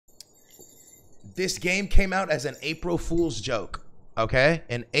This game came out as an April Fool's joke, okay?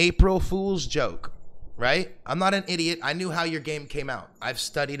 An April Fool's joke, right? I'm not an idiot. I knew how your game came out. I've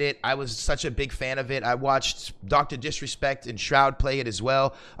studied it. I was such a big fan of it. I watched Dr. Disrespect and Shroud play it as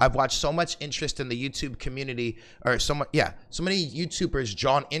well. I've watched so much interest in the YouTube community, or so many YouTubers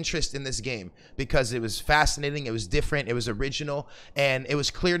drawn interest in this game because it was fascinating, it was different, it was original, and it was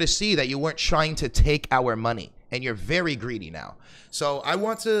clear to see that you weren't trying to take our money, and you're very greedy now. So I've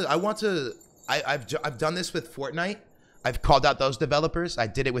done this with Fortnite. I've called out those developers. I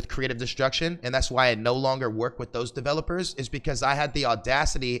did it with Creative Destruction, and that's why I no longer work with those developers, is because I had the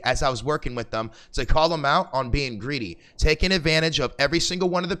audacity as I was working with them to call them out on being greedy, taking advantage of every single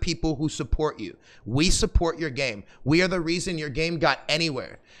one of the people who support you. We support your game. We are the reason your game got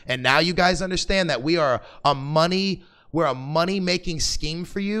anywhere. And now you guys understand that we're a money-making scheme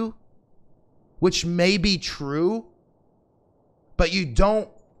for you, which may be true, but you don't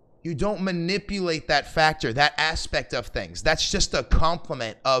manipulate that factor, that aspect of things. That's just a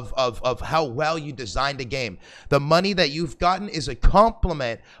compliment of how well you designed a game. The money that you've gotten is a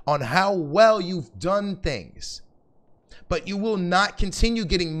compliment on how well you've done things. But you will not continue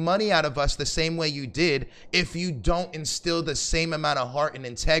getting money out of us the same way you did if you don't instill the same amount of heart and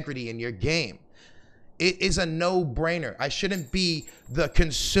integrity in your game. It is a no-brainer. I shouldn't be the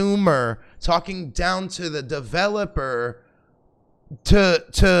consumer talking down to the developer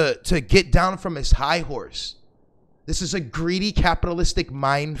to get down from his high horse. This is a greedy capitalistic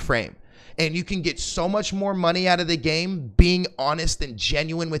mind frame, and you can get so much more money out of the game being honest and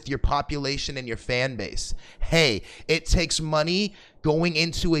genuine with your population and your fan base. Hey, it takes money going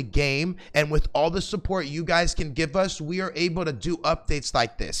into a game, and with all the support you guys can give us, we are able to do updates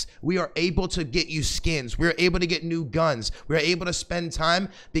like this. We are able to get you skins. We're able to get new guns. We're able to spend time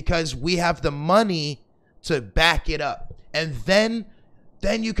because we have the money to back it up. And then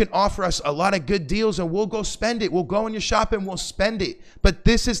you can offer us a lot of good deals and we'll go spend it. We'll go in your shop and we'll spend it. But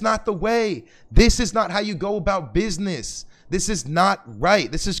this is not the way. This is not how you go about business. This is not right.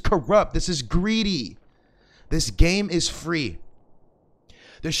 This is corrupt. This is greedy. This game is free.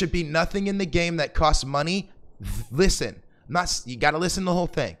 There should be nothing in the game that costs money. Listen, you got to listen to the whole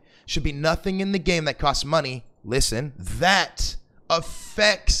thing. Should be nothing in the game that costs money. Listen, that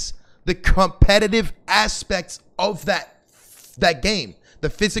affects the competitive aspects of that game, the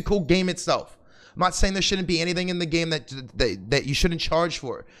physical game itself. I'm not saying there shouldn't be anything in the game that you shouldn't charge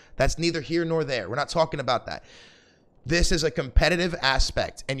for. That's neither here nor there. We're not talking about that. This is a competitive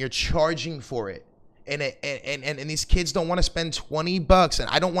aspect, and you're charging for it. And these kids don't want to spend 20 bucks, and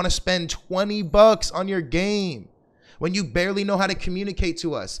I don't want to spend 20 bucks on your game when you barely know how to communicate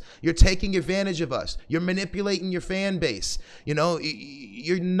to us. You're taking advantage of us. You're manipulating your fan base. You know,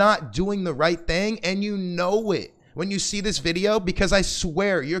 you're not doing the right thing, and you know it when you see this video, because I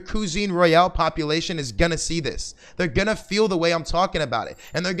swear your Cuisine Royale population is gonna see this. They're gonna feel the way I'm talking about it,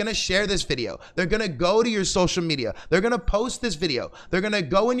 and they're gonna share this video. They're gonna go to your social media. They're gonna post this video. They're gonna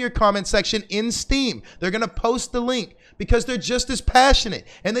go in your comment section in Steam. They're gonna post the link because they're just as passionate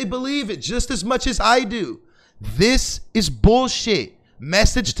and they believe it just as much as I do. This is bullshit.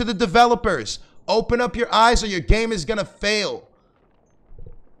 Message to the developers: open up your eyes or your game is gonna fail.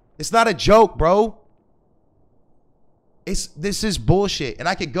 It's not a joke, bro. This is bullshit, and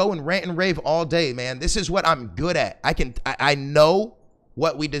I could go and rant and rave all day, man. This is what I'm good at. I know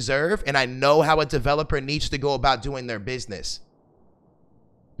what we deserve, and I know how a developer needs to go about doing their business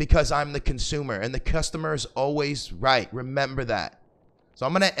because I'm the consumer, and the customer is always right. Remember that. So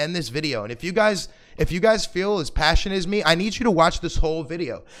I'm gonna end this video, and if you guys feel as passionate as me, I need you to watch this whole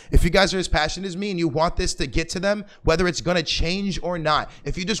video. If you guys are as passionate as me and you want this to get to them, whether it's gonna change or not,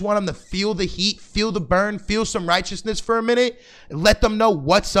 if you just want them to feel the heat, feel the burn, feel some righteousness for a minute, and let them know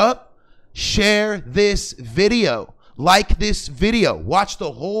what's up, share this video, like this video, watch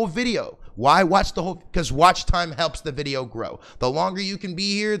the whole video. Why watch the whole? Because watch time helps the video grow. The longer you can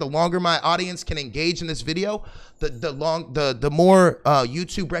be here, the longer my audience can engage in this video, the more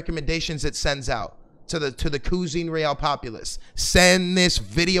YouTube recommendations it sends out to the Cuisine Royale populace. Send this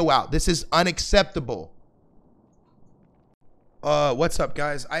video out. This is unacceptable. What's up,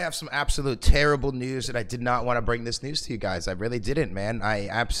 guys? I have some absolute terrible news, and I did not want to bring this news to you guys. I really didn't, man. I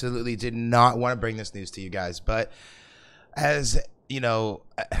absolutely did not want to bring this news to you guys. But as you know,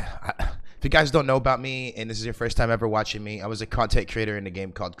 if you guys don't know about me and this is your first time ever watching me, I was a content creator in a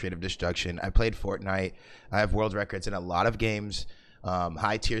game called Creative Destruction. I played Fortnite. I have world records in a lot of games.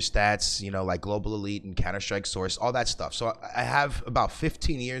 high tier stats, like Global Elite and Counter-Strike Source, all that stuff. So I have about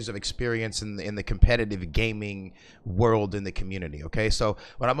 15 years of experience in the competitive gaming world in the community. Okay, so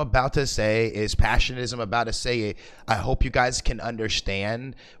what I'm about to say is passionate as I'm about to say it. I hope you guys can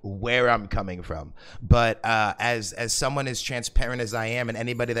understand where I'm coming from. But as someone as transparent as I am, and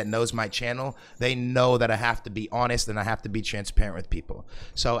anybody that knows my channel, they know that I have to be honest and I have to be transparent with people.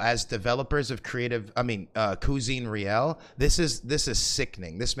 So as developers of Cuisine Royale, this is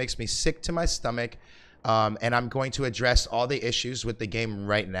sickening. This makes me sick to my stomach. And I'm going to address all the issues with the game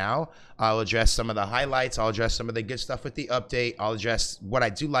right now. I'll address some of the highlights. I'll address some of the good stuff with the update. I'll address what I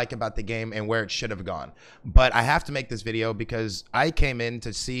do like about the game and where it should have gone. But I have to make this video because I came in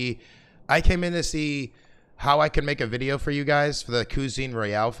to see how I can make a video for you guys, for the Cuisine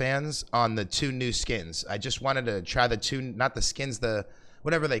Royale fans, on the 2 new skins. I just wanted to try the 2, not the skins, the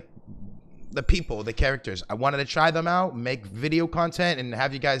people, the characters. I wanted to try them out, make video content, and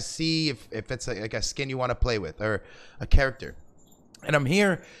have you guys see if it's like a skin you want to play with or a character. And I'm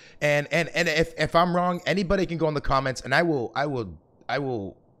here, and if I'm wrong, anybody can go in the comments, and I will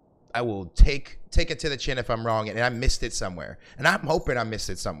take it to the chin if I'm wrong and I missed it somewhere. And I'm hoping I missed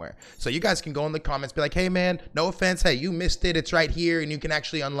it somewhere. So you guys can go in the comments, be like, hey man, no offense, hey, you missed it, it's right here, and you can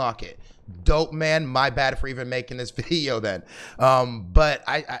actually unlock it. Dope, man. My bad for even making this video then. But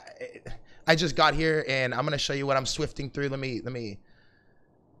I just got here and I'm gonna show you what I'm swifting through. Let me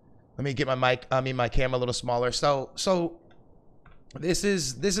get my camera a little smaller. So this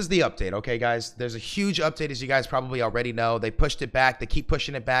is the update, okay guys? There's a huge update, as you guys probably already know. They pushed it back, they keep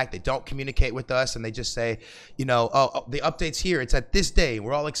pushing it back, they don't communicate with us, and they just say, oh, the update's here, it's at this day,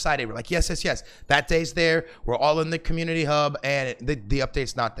 we're all excited, we're like, yes, that day's there, we're all in the community hub, and the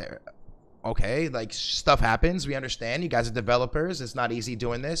update's not there. Okay, like, stuff happens, we understand, you guys are developers, it's not easy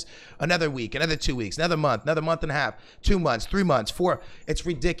doing this. Another week, another 2 weeks, another month and a half, 2 months, 3 months, 4, it's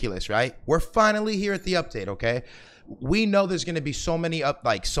ridiculous, right? We're finally here at the update, okay? We know there's going to be so many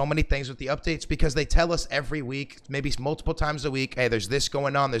things with the updates because they tell us every week, maybe multiple times a week, hey, there's this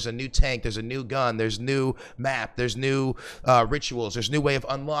going on, there's a new tank, there's a new gun, there's new map, there's new rituals, there's new way of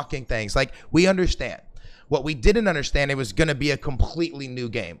unlocking things. Like, we understand. What we didn't understand, it was going to be a completely new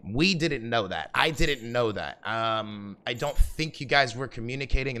game. We didn't know that. I didn't know that. I don't think you guys were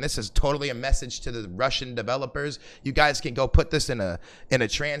communicating, and this is totally a message to the Russian developers. You guys can go put this in a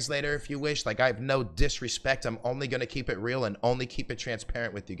translator if you wish. Like, I have no disrespect. I'm only going to keep it real and only keep it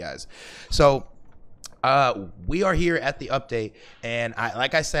transparent with you guys. So we are here at the update, and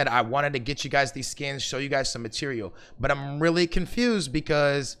like I said, I wanted to get you guys these skins, show you guys some material, but I'm really confused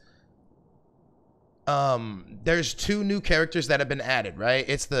because there's 2 new characters that have been added, right?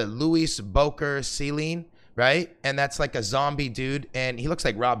 It's the Luis Boker Celine, right? And that's like a zombie dude, and he looks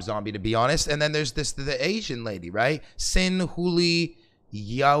like Rob Zombie, to be honest. And then there's the Asian lady, right? Sin Huli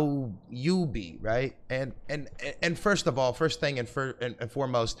Yubi, right? And first of all, first thing and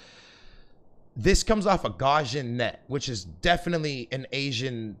foremost, this comes off a Gaussian net, which is definitely an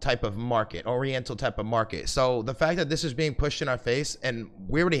Asian type of market, Oriental type of market. So the fact that this is being pushed in our face, and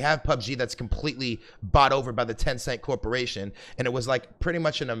we already have PUBG that's completely bought over by the Tencent corporation, and it was like pretty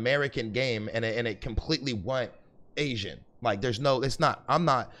much an American game, and it completely went Asian. Like, there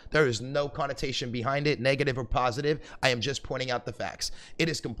is no connotation behind it, negative or positive. I am just pointing out the facts. It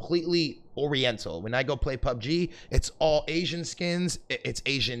is completely Oriental. When I go play PUBG, it's all Asian skins, it's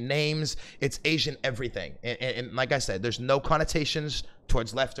Asian names, it's Asian everything. And like I said, there's no connotations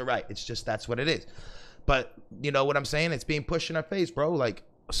towards left or right. It's just, that's what it is. But you know what I'm saying? It's being pushed in our face, bro. Like,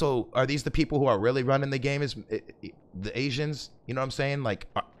 so are these the people who are really running the game, is the Asians? You know what I'm saying? Like,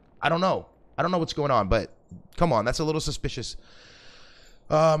 I don't know. I don't know what's going on, but come on, that's a little suspicious.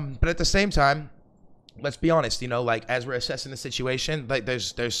 But at the same time, let's be honest, like, as we're assessing the situation, like,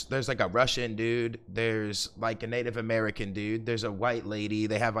 there's like a Russian dude, there's like a Native American dude, there's a white lady,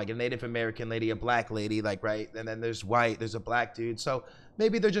 they have like a Native American lady, a black lady, like, right? And then there's white, there's a black dude. So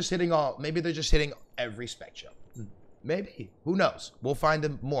maybe they're just hitting every spectrum. Maybe, who knows? We'll find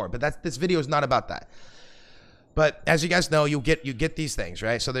them more, but this video is not about that. But as you guys know, you get these things,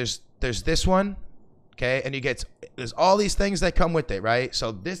 right? So there's this one, okay, and there's all these things that come with it, right?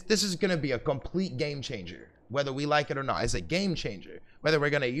 So this is gonna be a complete game changer, whether we like it or not. It's a game changer, whether we're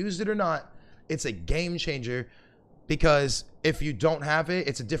gonna use it or not. It's a game changer because if you don't have it,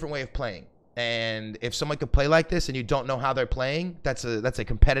 it's a different way of playing. And if someone could play like this and you don't know how they're playing, that's a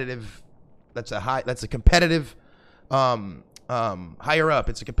competitive higher up.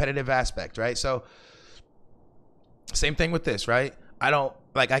 It's a competitive aspect, right? So same thing with this, right? I don't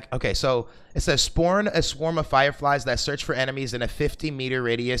like. Okay, so it says spawn a swarm of fireflies that search for enemies in a 50-meter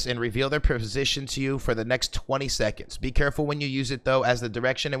radius and reveal their position to you for the next 20 seconds. Be careful when you use it though, as the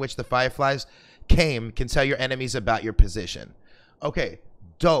direction in which the fireflies came can tell your enemies about your position. Okay,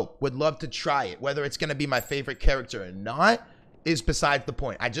 dope. Would love to try it. Whether it's gonna be my favorite character or not is besides the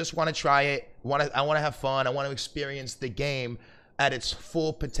point. I just want to try it. I want to have fun. I want to experience the game at its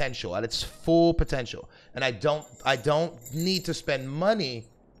full potential, and I don't need to spend money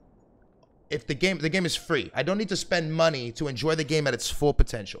if the game is free. I don't need to spend money to enjoy the game at its full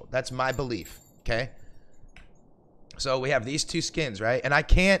potential. That's my belief. Okay, so we have these two skins, right? And I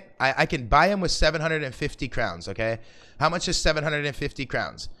can buy them with 750 crowns. Okay, how much is 750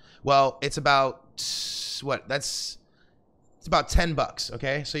 crowns? Well, it's about what? It's about 10 bucks.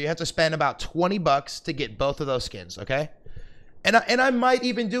 Okay, so you have to spend about 20 bucks to get both of those skins. Okay. And I might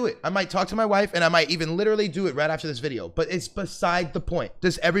even do it. I might talk to my wife, and I might even literally do it right after this video. But it's beside the point.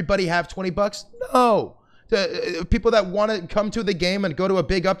 Does everybody have 20 bucks? No. The people that want to come to the game and go to a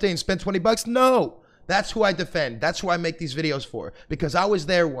big update and spend 20 bucks? No. That's who I defend. That's who I make these videos for. Because I was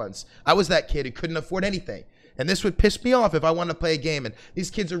there once. I was that kid who couldn't afford anything. And this would piss me off if I wanted to play a game. And these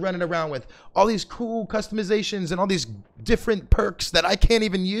kids are running around with all these cool customizations and all these different perks that I can't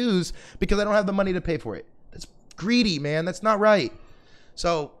even use because I don't have the money to pay for it. That's greedy, man. That's not right.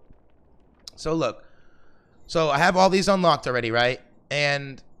 So look. So I have all these unlocked already, right?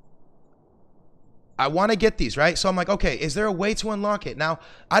 And I want to get these, right? So I'm like, okay, is there a way to unlock it? Now,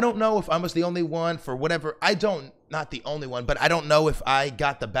 I don't know if I was the only one for whatever. Not the only one, but I don't know if I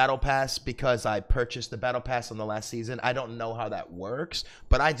got the battle pass because I purchased the battle pass on the last season. I don't know how that works,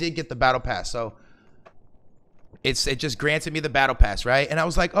 but I did get the battle pass. So it just granted me the battle pass, right? And I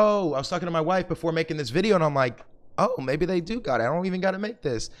was like, oh, I was talking to my wife before making this video, and I'm like, oh, maybe they do got it. I don't even got to make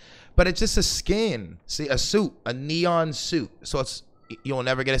this. But it's just a skin. See, a suit, a neon suit. So you'll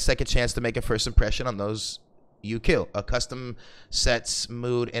never get a second chance to make a first impression on those you kill. A costume sets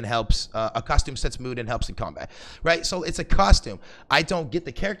mood and helps. A costume sets mood and helps in combat, right? So it's a costume. I don't get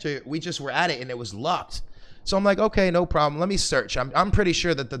the character. We just were at it, and it was locked. So I'm like, okay, no problem. Let me search. I'm pretty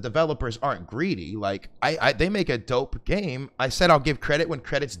sure that the developers aren't greedy. Like, they make a dope game. I said I'll give credit when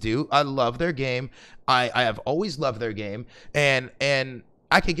credit's due. I love their game. I have always loved their game. And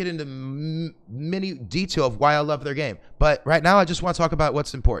I could get into many detail of why I love their game. But right now, I just want to talk about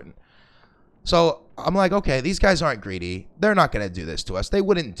what's important. So I'm like, okay, these guys aren't greedy. They're not going to do this to us. They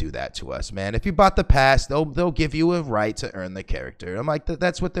wouldn't do that to us, man. If you bought the pass, they'll give you a right to earn the character. I'm like,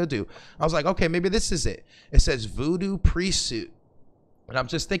 that's what they'll do. I was like, okay, maybe this is it. It says Voodoo Priest-Suit. And I'm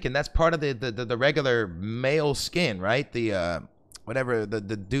just thinking that's part of the regular male skin, right? The whatever, the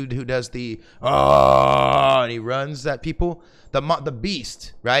dude who does and he runs at people. The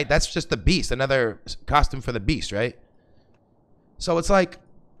Beast, right? That's just the Beast. Another costume for the Beast, right? So it's like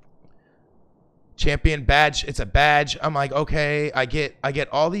champion badge. It's a badge. I'm like, okay, I get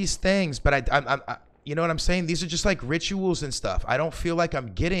all these things, but I you know what I'm saying? These are just like rituals and stuff. I don't feel like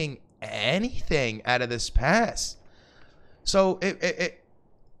I'm getting anything out of this pass. So it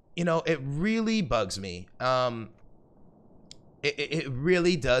really bugs me. It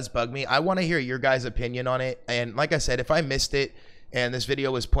really does bug me. I want to hear your guys' opinion on it. And like I said, if I missed it and this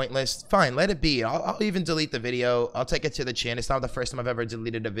video was pointless, fine, let it be. I'll even delete the video. I'll take it to the chin. It's not the first time I've ever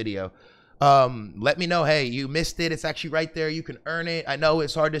deleted a video. Let me know, hey, you missed it. It's actually right there. You can earn it. I know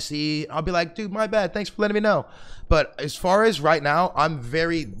it's hard to see. I'll be like, dude, my bad. Thanks for letting me know. But as far as right now, I'm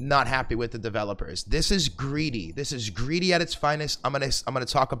very not happy with the developers. This is greedy. This is greedy at its finest. I'm gonna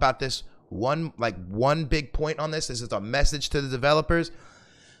talk about this one big point on this. This is a message to the developers.